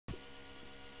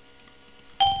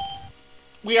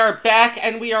We are back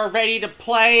and we are ready to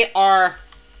play our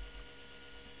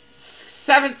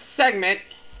 7th segment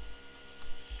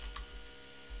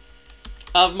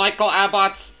of Michael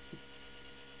Abbott's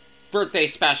birthday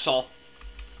special.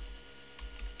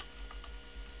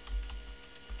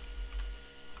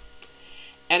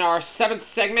 And our 7th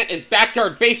segment is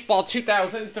Backyard Baseball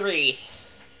 2003.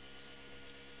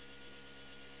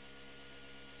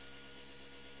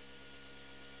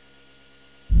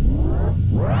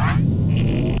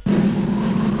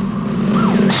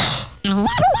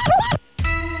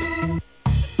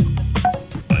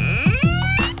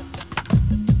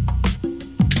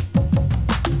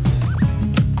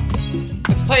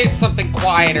 Let's play it something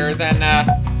quieter than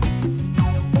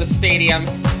the stadium.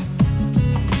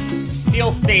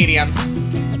 Steel Stadium.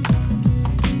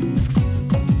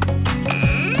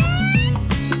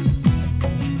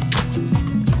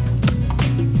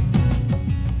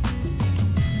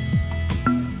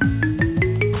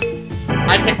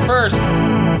 I pick first.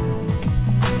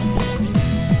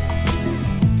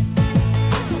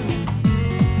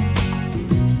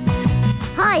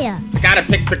 Hiya. I gotta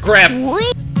pick the Griff.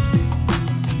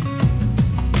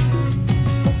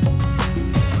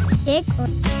 Pick.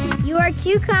 You are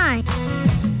too kind.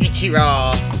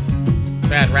 Ichiro.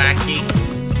 Bad Rocky.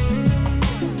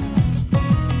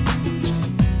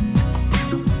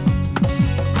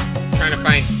 Trying to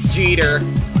find Jeter.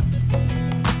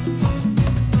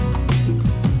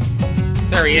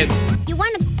 There he is. You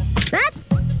want to... That?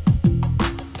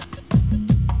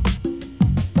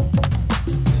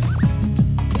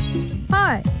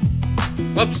 Hi.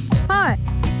 Whoops. Hi.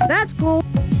 That's cool.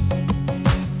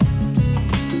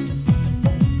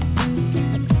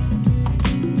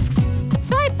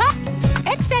 Soy pa...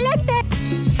 Excelente.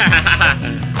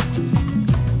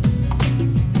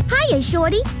 Hiya,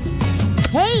 shorty.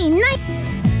 Hey, nice.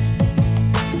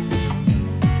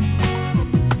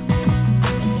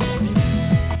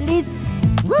 Please.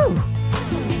 Woo.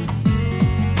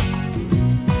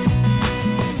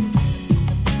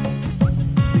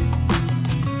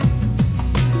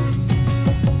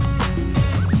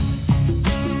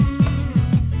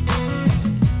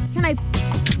 Can I...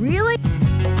 Really?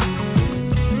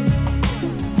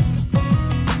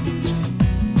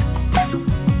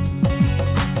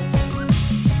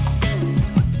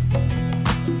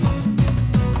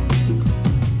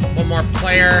 One more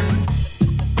player.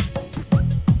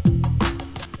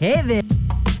 Hey there.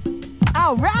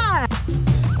 All right.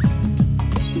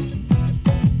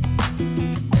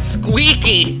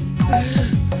 Squeaky.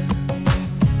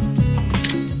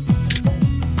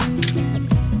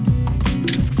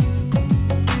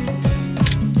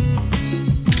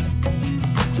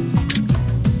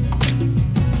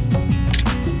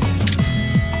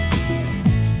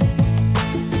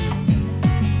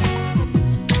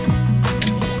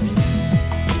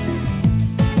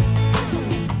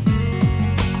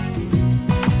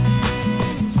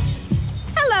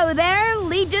 Hello there,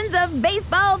 legions of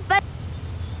baseball fans.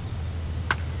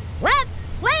 Let's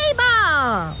play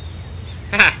ball.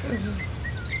 10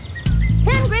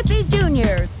 Griffey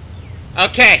Jr.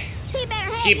 Okay.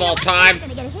 T-ball time.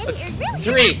 Let's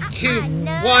 3, 2,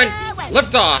 1.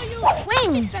 Lift off.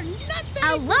 Swing.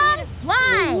 A long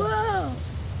fly. Whoa.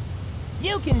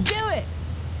 You can do it.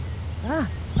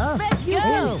 Let's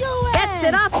go. Gets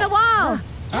it off the wall.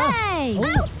 Hey.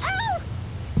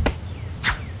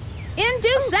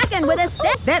 Into second with a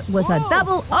step. That was a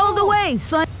double all the way,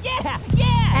 son. Yeah.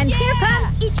 And here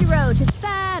comes Ichiro to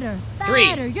batter.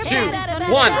 3, 2,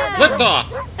 1. Lift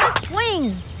off. A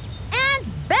swing. And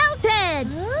belted.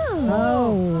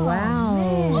 Oh,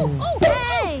 wow.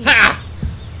 Hey. Ha!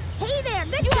 Hey there,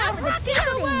 good job for the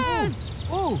fielding.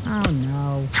 Ooh. Oh,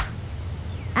 no.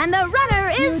 And the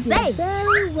runner is safe.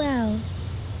 Very well.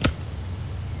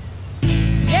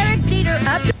 Derek Jeter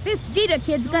up. This Jeter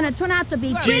kid's gonna turn out to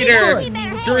be pretty Jeter.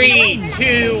 good. 3,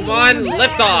 2, 1.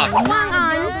 Lift off. Swung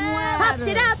on. Popped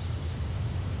it up.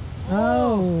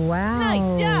 Oh, wow. Nice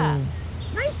job.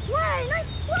 Nice play, nice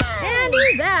play. And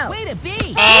he's out. Way to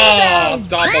be. Oh,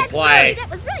 double That's play. That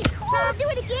was really cool. Do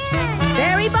it again.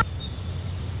 Very ball.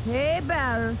 Hey,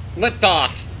 batter. Lift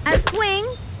off. A swing.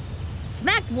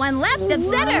 Smacked one left of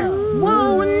center.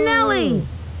 Whoa, Nelly.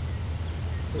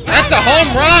 That's a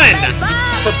home run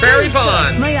for Barry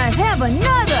Bonds. May I have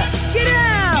another? Get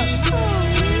out.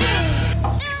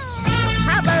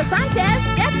 Pablo Sanchez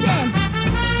steps in.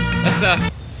 That's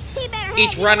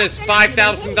each run is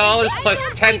 $5,000 plus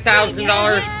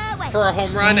 $10,000 for a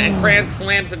home run, and grand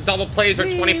slams and double plays are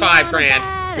 25 grand.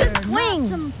 The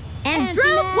swing and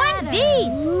drove one deep.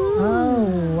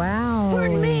 Oh, wow.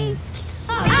 Pardon me.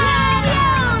 They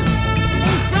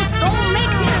just don't make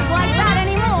hitters like that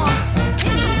anymore.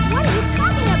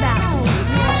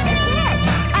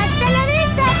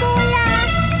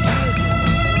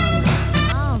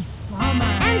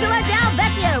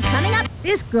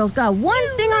 girl's got one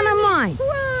thing on her mind.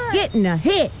 Getting a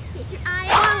hit.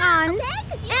 Swung on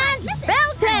and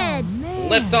belted.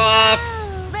 Lift off.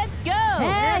 Let's go.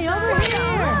 Hey, over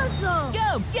here.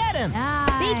 Go, get him.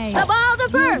 Beats the ball to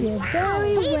first.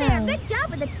 Very well. There, good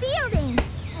job with the fielding.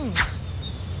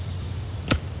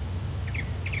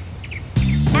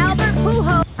 Albert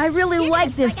Pujols. I really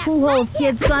like this Pujols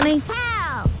kid, Sonny.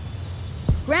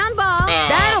 Ground ball.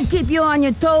 That'll keep you on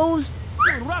your toes.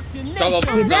 Double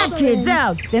If that kid's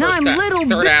out, then First I'm out. little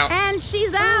Third bit. out. And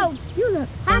she's out. You look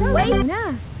halfway. Leading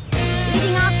off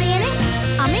the inning,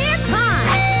 Amir Khan.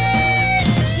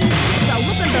 So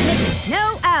look at the miss.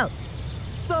 No outs.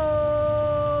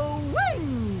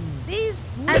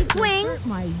 A swing.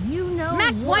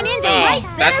 Smack one into right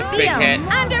that's center a big field. hit.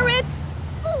 Under it.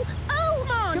 Come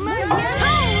on.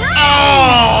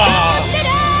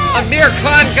 Oh! Amir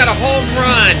Khan got a home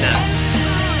run.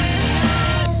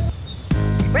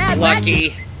 Brad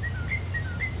Lucky.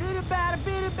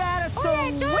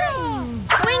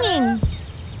 swinging.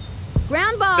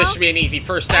 Ground ball. This should be an easy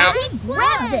first out. He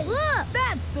grabs it.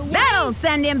 That'll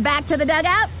send him back to the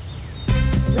dugout.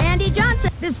 Randy Johnson.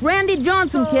 This Randy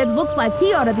Johnson kid looks like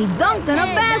he ought to be dunked in a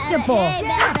basketball.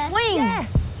 Swing.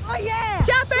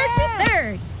 Chopper to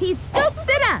third. He scoops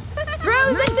it up.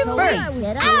 Throws it to first.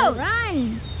 Out.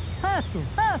 Hustle.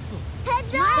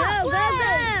 Heads up. Go.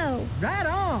 Right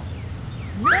on.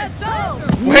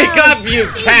 Wake up, you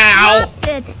cow! Dropped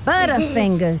it.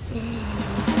 Butterfingers.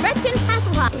 Gretchen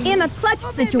Hasselhoff. In a clutch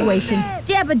situation,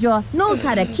 Jabberjaw knows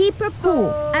how to keep her cool.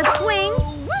 A swing.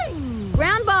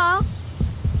 Ground ball.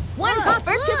 One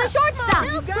hopper to the shortstop.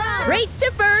 Straight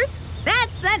to first.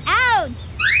 That's an out.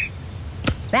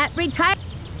 That retired.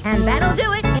 And that'll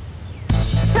do it.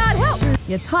 Todd Helton.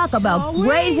 You talk about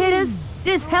great hitters.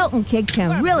 This Helton kid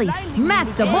can really smack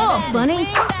the ball, Sonny.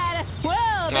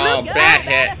 Oh, bad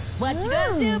hit. What you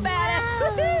gonna do about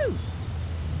it?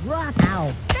 Rock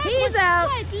out. He's out.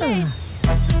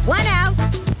 One out.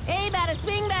 Hey, batter,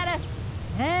 swing, batter.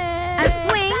 A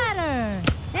swing.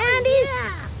 And he's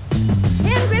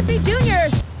Ken Griffey Jr.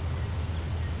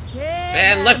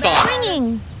 And lift off.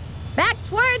 Swinging. Back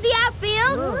toward the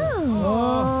outfield.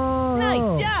 Nice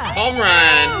job. Home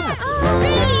run.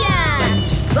 See ya.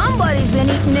 Somebody's been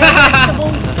eating their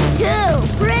vegetables. Too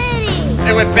pretty.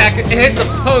 It went back, it hit the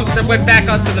post and went back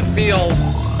onto the field.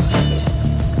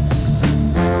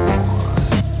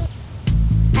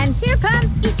 And here comes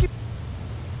each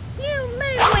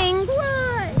swing.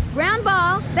 Ground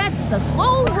ball. That's a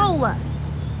slow roller.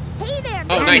 Hey there.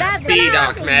 Oh, And nice that's speed, an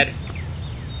out. Ahmed.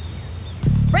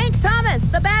 Frank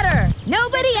Thomas, the batter.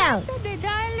 Nobody out.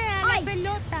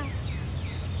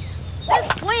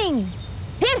 The swing.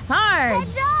 Hit hard.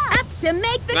 Up to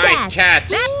make the Nice catch.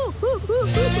 He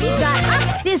got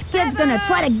up. This kid's gonna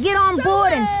try to get on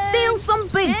board and steal some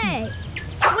bases.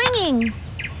 Swinging.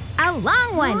 A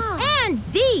long one. And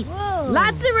deep.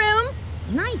 Lots of room.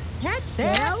 Nice catch,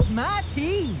 kiddo. That's my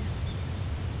team.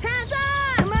 Hands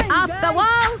up. Off the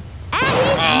wall. And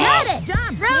he's got it.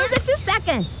 Throws it to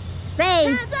second.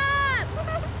 Save.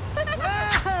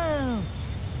 Whoa.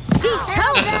 She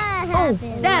choked. Oh,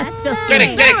 that's just Get it.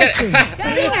 embarrassing.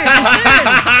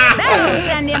 That'll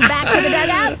send him back to the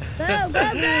dugout. Go.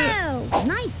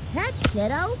 Nice catch,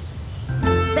 kiddo.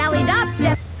 Sally Dobbs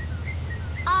step.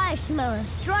 I smell a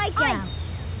strikeout.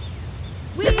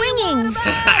 Swinging.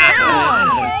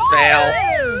 Fail.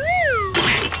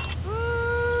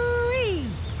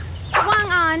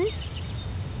 Swung on.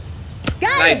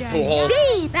 Got Nice it. Pujols.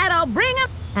 Gee, that'll bring up.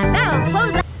 And that'll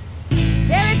close up.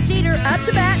 Derek Jeter up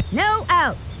to bat. No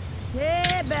outs.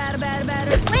 Yeah, batter.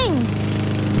 Swing.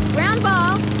 Ground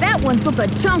ball. That one took a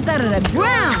chunk out of the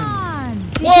ground.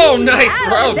 Whoa, nice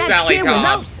throw, That Sally kid was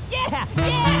out. Dobbs.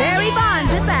 Barry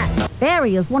Bonds is back.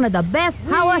 Barry is one of the best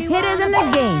power hitters in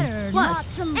the game.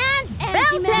 Plus, and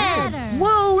belted.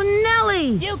 Whoa, Nelly.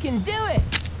 You can do it.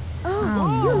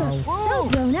 Oh, you look so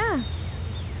grown up.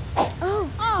 Oh,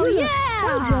 yeah.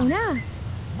 So grown up.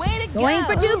 Way to go. Going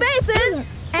for two bases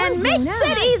and makes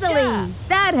it easily.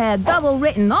 That had double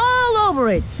written all over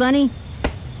it, Sonny.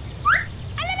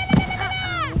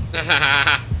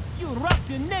 You rock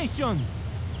the nation.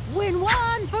 Win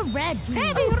one for Red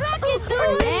Heavy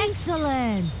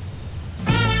Excellent.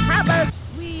 How about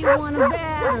We want a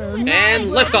batter.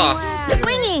 And lift off.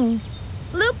 swinging?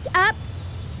 Looped up.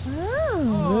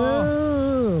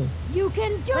 Oh. You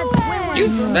can do it. You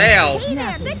failed. Hey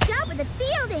there, good job with the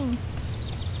fielding.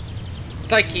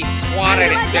 It's like he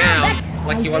swatted it down.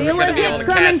 Like he wasn't going to be able to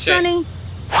coming, catch it. Sonny.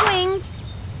 Swings.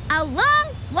 A long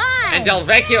fly. And Del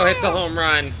Vecchio hits a home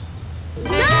run.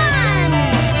 Done!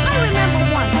 I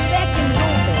remember one back in the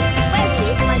old days. Last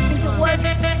season, I think it was.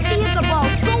 She hit the ball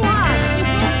so hard, she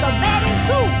hit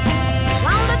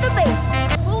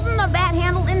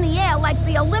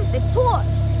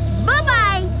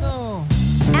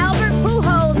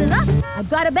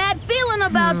got a bad feeling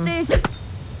about this.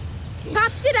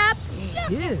 Popped it up.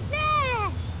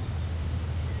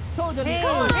 Totally And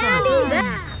awesome. he's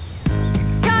out.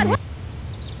 God help.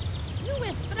 You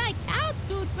will strike out,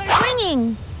 dude.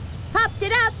 Swinging. Popped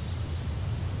it up.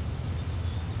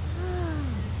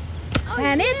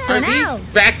 And it's Are an these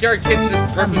out. backyard kids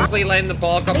just purposely letting the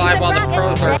ball go by He's a while the rocket.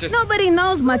 pros are just Nobody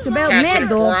knows much about catching it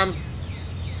for netball. them?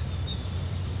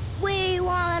 We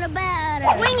want a batter.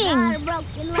 Swinging. Not a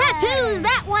broken Tattoos leg.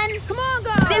 that one. Come on,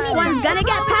 girl. This one's gonna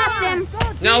get past him.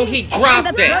 No, he And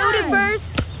dropped the it. throw to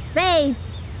first. Safe.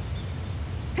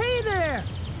 Hey there.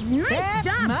 Nice That's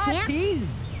job, my champ. team.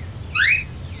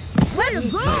 What a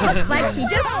goal. Looks like she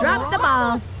just dropped the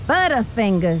ball.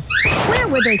 Butterfingers. Where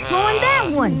were they throwing that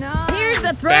one? Here's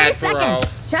the throw Bad to second. throw.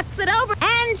 Chucks it over,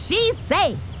 and she's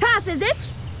safe. Tosses it.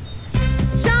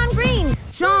 Sean Green.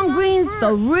 Sean Green's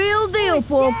the real deal,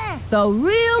 folks. The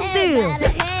real Hey, deal. batter.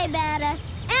 Hey, batter.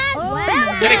 And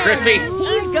Wow. Get it, Griffey.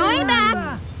 He's going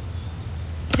back.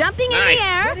 Jumping in Nice. the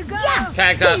air. Way to go. Yes.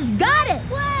 Tagged up. He's got it.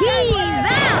 He's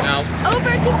out. No. Over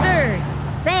to third.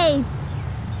 Safe.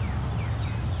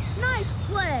 Nice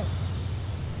play.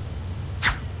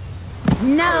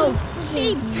 No.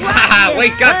 She dropped it.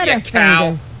 Wake up, you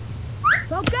cow. Butterfingers.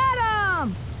 Go get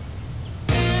him.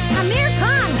 Amir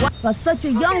Khan. For such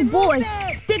a young boy,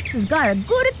 Sticks has got a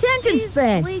good attention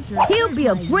span. He'll be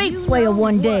a great player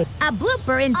one day. A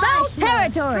blooper in foul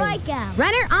territory. Strikeout.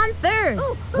 Runner on third.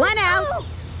 One out.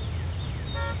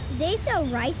 They sell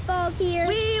rice balls here.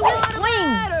 We will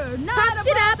swing. Popped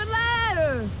it up.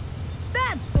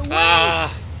 That's the way.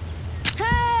 Ah,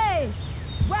 Hey.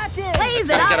 Watch it. Plays it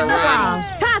Gotta off get the a ball. run.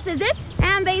 Tosses it,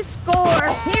 and they score.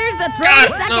 Here's the throw God,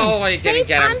 to second. no, he didn't Safe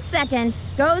get him. on second.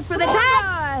 Goes for the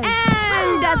tag,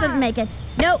 and doesn't make it.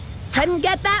 Nope, couldn't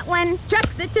get that one.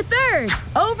 Trucks it to third.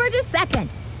 Over to second.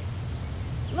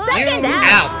 Second you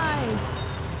out. out.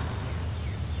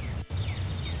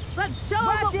 Let's show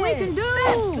Watch what we it. can do.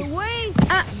 That's the way.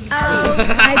 Uh-oh,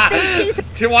 I think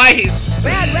she's Twice.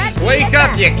 bad red. Wake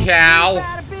up, you cow.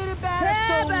 Batter, batter, batter,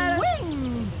 Yeah, so batter.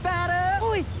 wing. Batter.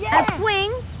 Oh, A yeah.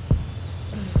 swing.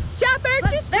 Chopper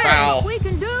to third. Foul. We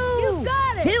can do. You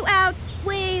got it. 2 outs.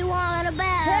 We want a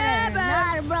batter. Hey, batter.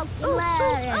 Not a broken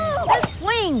leg. The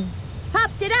swing.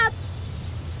 Popped it up.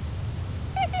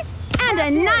 And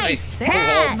a nice Nice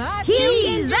pass. balls.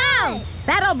 He's out.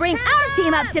 That'll bring our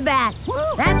team up to bat.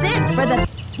 That's it for the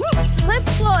Cliff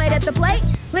Floyd at the plate.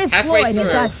 Cliff Halfway Floyd has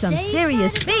through. got some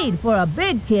serious speed for a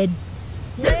big kid.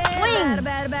 The swing.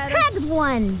 Tags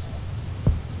one.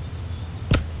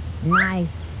 Nice.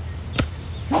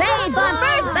 Save on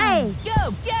first base.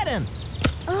 Go get him.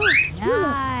 Oh,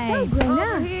 Nice.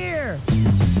 Over here.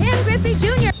 Tim Griffey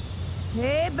Jr.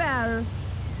 Hey, batter.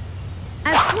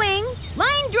 A swing.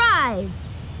 Line drive.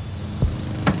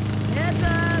 Heads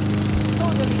up.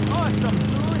 Totally awesome,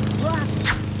 dude.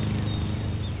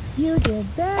 You did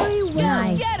very well. Go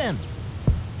Nice. get him.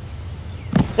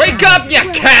 Wake up,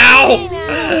 you cow.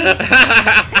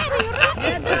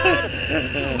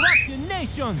 Rock the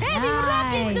nation.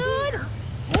 Nice.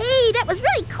 Hey, that was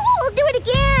really cool. Do it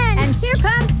again. And here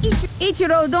comes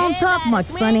Ichiro. Don't talk much,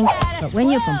 Sonny. But when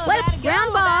you can play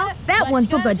ground ball, that one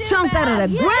took a chunk out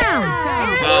of the ground. And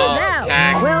he's Oh, out.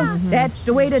 tag. Well, that's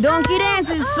the way the donkey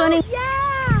dances, Sonny.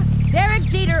 Yeah. Derek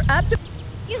Jeter up to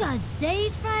You got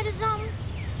stage fright or something?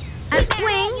 a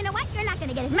swing. You know what? You're not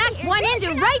gonna get it. Smack one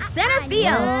into right center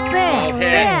field. Okay.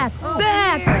 Back,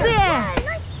 back, back.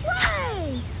 Nice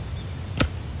play.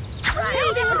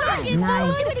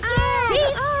 Nice.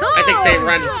 He scored. I think they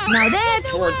run Now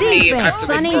that's towards me defense, after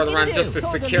they Sonny. score the run just to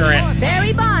secure it.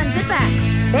 Barry Bonds it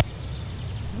back.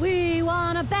 We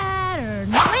want a batter.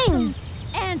 Swing.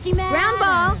 Anti-matter. Ground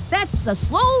ball. That's a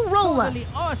slow roller. Totally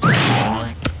awesome.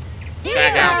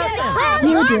 Tag out.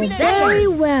 You did very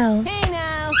well. Hey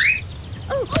now.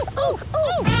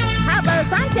 Pablo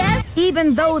Sanchez.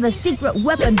 Even though the secret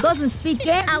weapon doesn't speak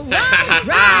yet, a long drive.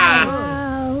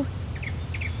 Wow.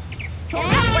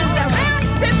 That was a round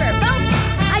tripper, folks.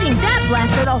 I think that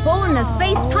blasted a hole in the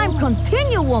space-time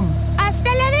continuum. Hasta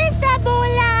la vista,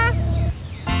 bola.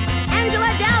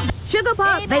 Angela Dow. Sugar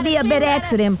Pop may be a bit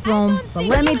accident-prone, but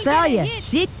let me tell you,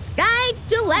 she skied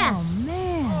to left.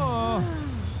 Oh.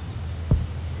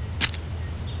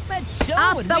 Let's show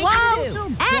Off what the we wall, can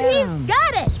do. and he's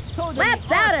got it. Totally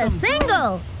Laps out a awesome.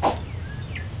 single.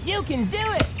 You can do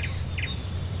it.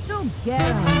 Go get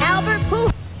him. Albert Pooh.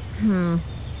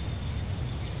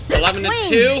 11 to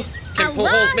 2. Can A Pujols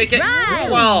long make it drive.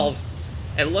 12?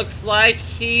 It looks like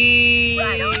he...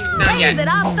 Not Plays yet. it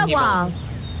off the He wall.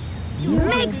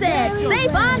 Makes it.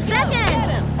 Safe on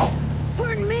second.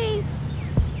 Pardon me.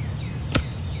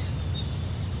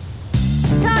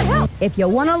 God help. If you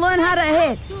want to learn how to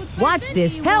hit, watch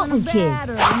this Helton kid.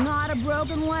 Not a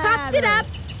broken ladder. Popped it up.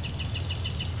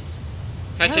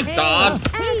 Catch it, Dobbs.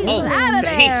 He's Oh, out of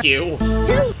thank there. you.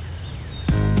 2.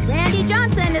 Randy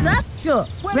Johnson is up. Sure.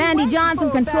 Randy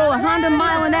Johnson can throw a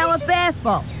 100-mile-an-hour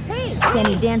fastball. Can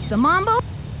he dance the mambo?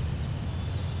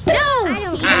 No! He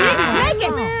didn't make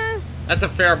it. That's a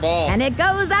fair ball. And it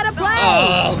goes out of play.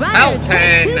 Oh, Runners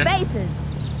Helton. with 2 bases.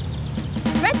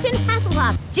 Gretchen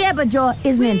Hasselhoff. Jabberjaw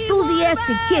is an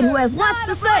enthusiastic kid who has lots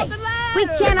to say. We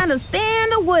can't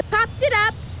understand the wood. Popped it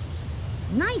up.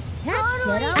 Nice catch,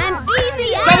 kiddo. An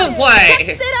easy out. Double play.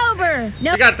 Tips it over.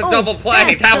 No. We got the double play.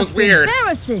 That's That was just weird.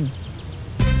 Embarrassing.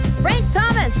 Frank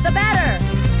Thomas, the batter.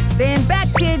 Stand back,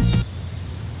 kids.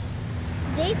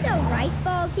 They sell rice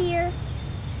balls here.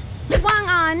 Swung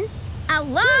on. A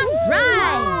long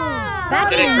drive. Back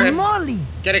Get it, in. Griff. Molly.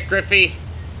 Get it, Griffey.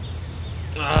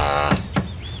 Ah.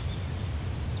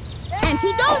 And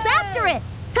he goes after it.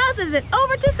 Tosses it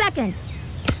over to second.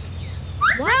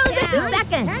 Throws it to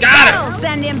second. Got it. That'll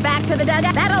send him back to the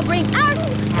dugout. That'll bring out.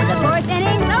 And the 4th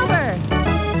inning's over.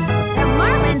 The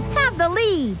Marlins have the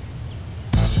lead.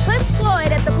 Cliff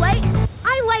Floyd at the plate.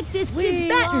 I like this kid's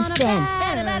batting stance.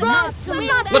 Strong, but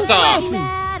not too Lift off. flashy.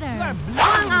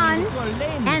 Swung on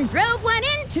and drove one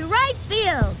into right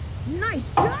field. Nice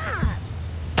job.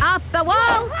 Off the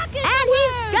wall, and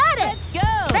he's got it. Let's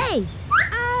go. Safe.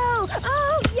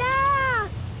 Oh, yeah.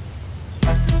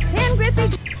 Tim Griffey,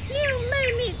 you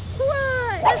made me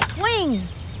cry. A swing.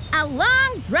 A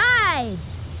long drive.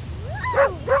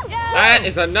 That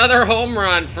is another home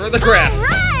run for the Griff.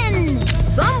 Run!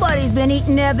 Somebody's been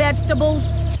eating their vegetables.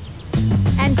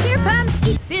 And here comes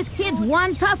this kid's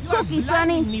one tough cookie,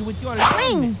 Sonny. Me with your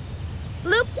Swings.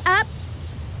 Looped up.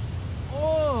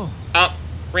 Oh. Oh,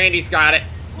 Randy's got it.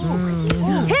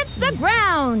 Hits the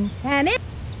ground. And it.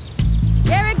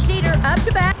 Derek Jeter up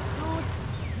to bat.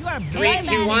 You are 3,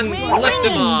 2, 1. Lift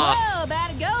him off. Go,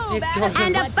 batter, go, It's batter. going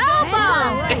And a foul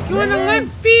ball. It's going to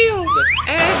left field.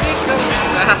 And it goes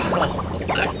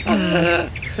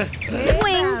foul.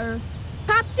 Swings.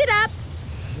 Popped it up.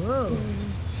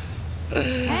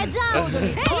 Heads up.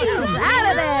 He's out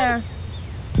of there.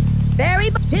 Barry,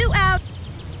 2 out.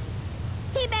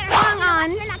 He better Swung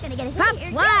on. You're not gonna get a hit Pop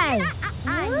here. wide.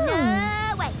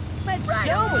 No way. Let's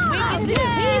show what we can do.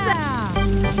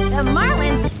 The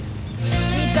Marlins.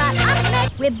 We've got up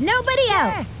next with nobody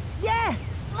out. Yeah.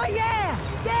 Oh, yeah.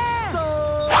 Yeah.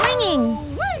 Swinging.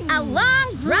 A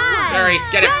long drive. Barry,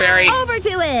 get it, Runs Barry. over to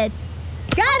it.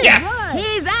 Got it. Yes.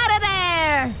 He's out of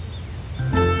there.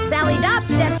 Sally Dobbs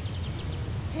steps.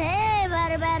 Hey,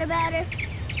 batter.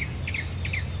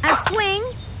 A swing.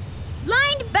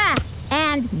 Lined back.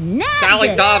 And nabbed Sally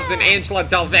it. Dobbs and Angela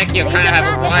Delvecchio kind of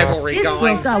have a rivalry This going.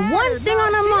 girl's got one thing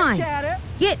on her mind. Chatter.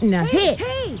 Getting a hit.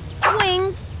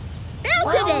 Swings.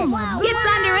 Belted it. Gets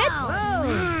under it.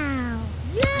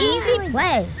 Easy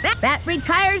play. That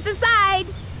retires the side.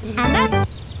 And that's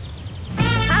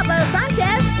Pablo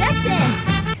Sanchez steps in.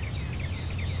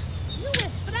 You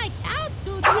will strike out,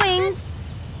 dude. Swings.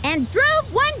 And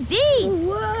drove one deep.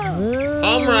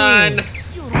 Home run.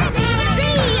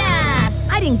 See ya!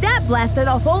 I think that blasted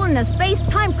a hole in the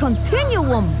space-time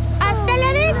continuum. Hasta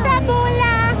la vista,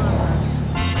 bola!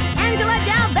 Angela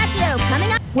Delvecchio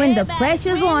coming up. When the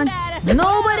pressure's on,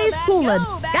 nobody's cooler.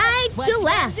 Skies to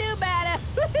left. Do batter.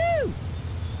 Woohoo.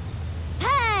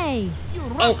 Hey.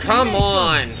 Oh, come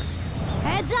on.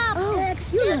 Heads up.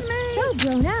 Excuse me. So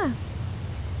grown up.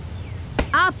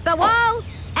 Off the wall,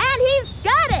 and he's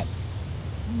got it.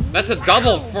 That's a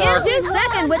double for... Into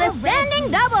second with a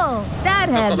standing double. That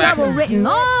Go had back. double written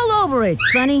all over it,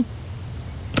 Sonny.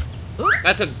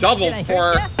 That's a double Did I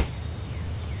for hurt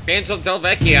Angela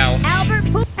Delvecchio.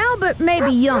 Albert may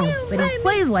be young, but he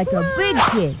plays like a big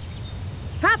kid.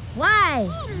 Pop fly.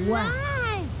 Wow.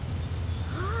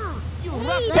 You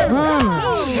roughed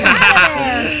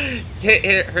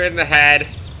Hit her in the head.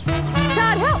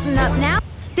 Todd Helton up now.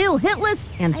 Still hitless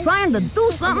and trying to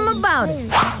do something about it.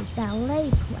 Ballet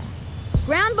class.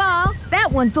 Ground ball.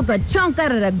 That one took a chunk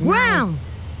out of the ground.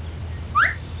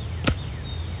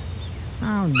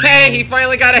 Oh, no. Hey, he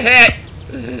finally got a hit.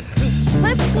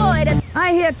 Cliff Floyd.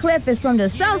 I hear Cliff is from the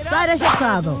south side of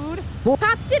Chicago.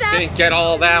 Popped it up. Didn't get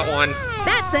all that one.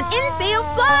 That's an infield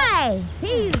fly.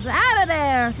 He's out of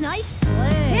there. Nice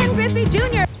play. Tim Griffey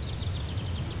Jr.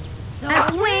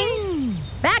 A swing.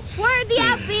 Back toward the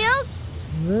outfield.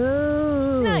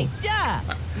 Ooh. Nice job.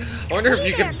 I wonder if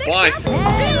you can bunt. See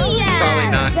ya. Probably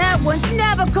not. That one's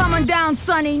never coming down,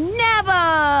 Sonny.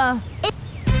 Never.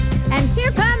 And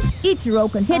here comes Ichiro.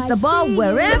 Can hit the ball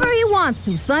wherever he wants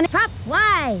to, Sonny. Pop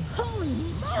fly. Holy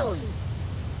moly.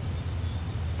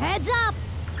 Heads up.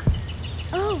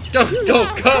 Oh, Go, go,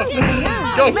 go!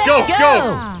 Go, Let's go,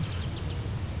 go!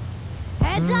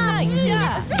 Heads up. Nice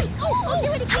job. Oh,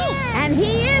 do it again. and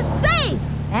he is safe.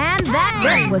 And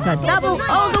that was a double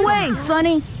all the way,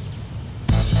 Sonny.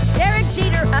 Derek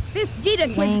Jeter, this Jeter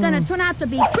kid's gonna turn out to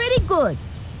be pretty good.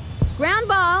 Ground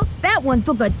ball. That one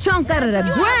took a chunk out of the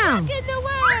ground. Get the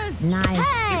word. Nice.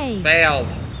 Hey, Failed.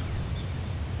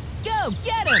 Go,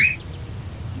 get him.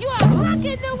 you are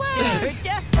rocking the world. Hurt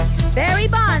ya? Barry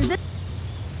Bonds.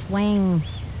 Swing.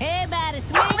 Hey, batter,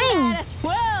 swing, Swing. batter.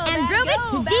 Whoa, And batter, drove it go,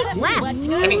 to batter. deep left. What you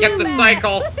Can he gonna get the do,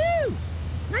 cycle? Woohoo!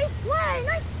 Nice play,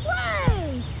 nice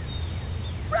play.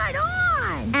 Right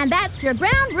on. And that's your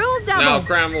ground rule double. No,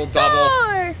 ground rule double.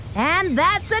 Score. And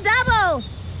that's a double.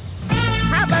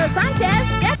 Pablo Sanchez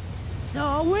step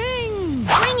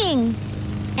swinging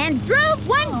and drove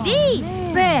one deep.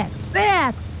 Back,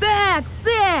 back, back,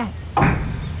 back.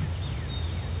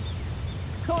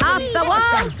 Off the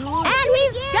wall, and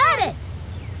he's got it.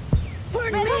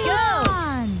 Let's go.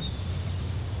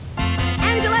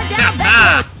 Angela Del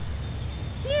Ah! Vecchio.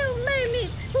 You made me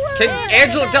Can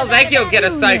Angela Del Vecchio get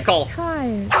a cycle?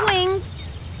 Swings.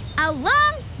 A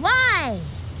long fly.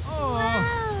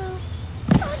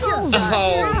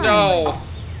 Oh, no.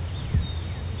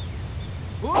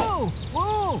 Whoa,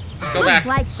 whoa. Go Looks back.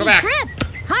 like Go she back. tripped.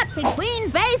 Caught between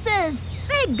bases.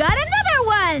 They got another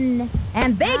one.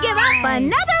 And they give up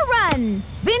another run.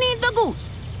 Vinny the Goose.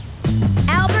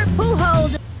 Albert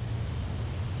Pujols.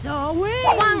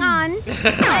 Swung on.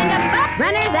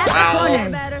 Runners at Wow. the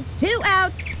corners. 2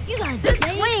 outs. You guys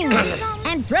swing.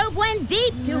 And drove one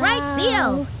deep to right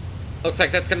field. Looks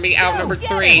like that's gonna be out number Get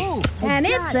 3. him. And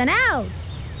it's an out.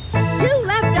 2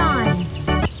 left on.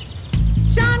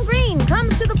 Sean Green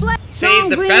comes to the plate. Save Sean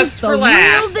the Green's best for the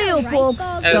last. Real deal, folks.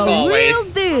 As the always. real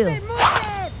deal.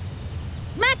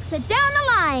 Smacks it down the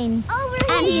line.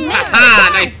 And he makes Aha, the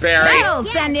catch. nice Barry. That'll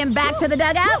send him back to the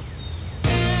dugout.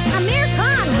 Amir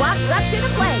Khan walks up to the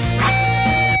plate.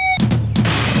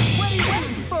 What are you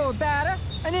waiting for, batter?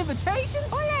 An invitation?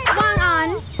 Swung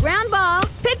on. Ground ball.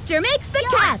 Pitcher makes the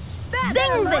catch.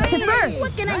 Zings it to first.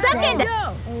 What can I Second. say?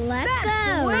 Let's go.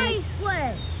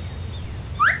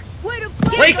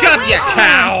 Wake up, you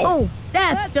cow! Oh,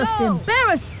 that's just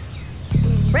embarrassing.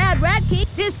 Brad Radke,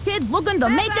 this kid's looking to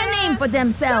make a name for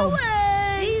themselves.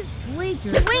 These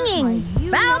bleachers. Swinging.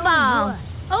 Foul ball.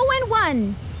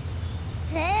 0-1.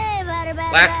 Hey, batter,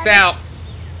 batter. Last out.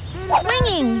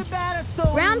 Swinging.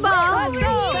 Ground ball.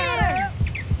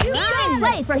 Easy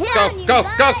play for him. Go, go,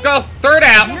 go, go. Third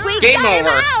out. We Game got him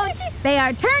over. out. They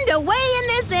are turned away in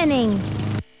this inning.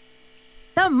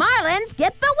 The Marlins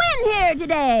get the win here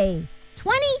today.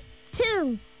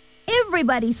 22.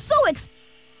 Everybody's so excited.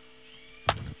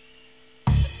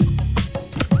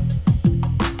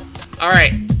 All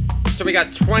right. So we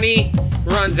got 20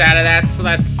 runs out of that. So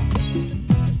that's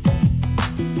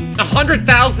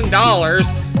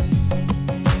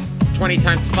 $100,000. 20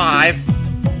 times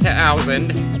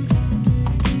 5,000.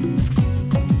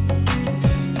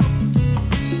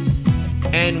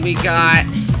 And we got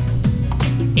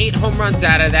 8 home runs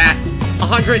out of that.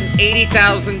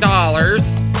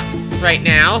 $180,000 right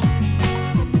now.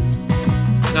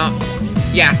 No.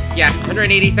 Yeah,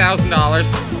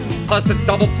 $180,000 plus a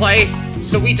double play.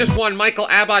 So we just won Michael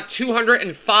Abbott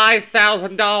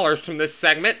 $205,000 from this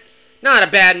segment. Not a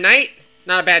bad night.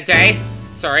 Not a bad day.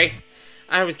 Sorry.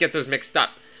 I always get those mixed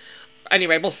up.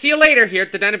 Anyway, we'll see you later here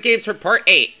at the Den of Games for Part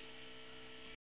 8.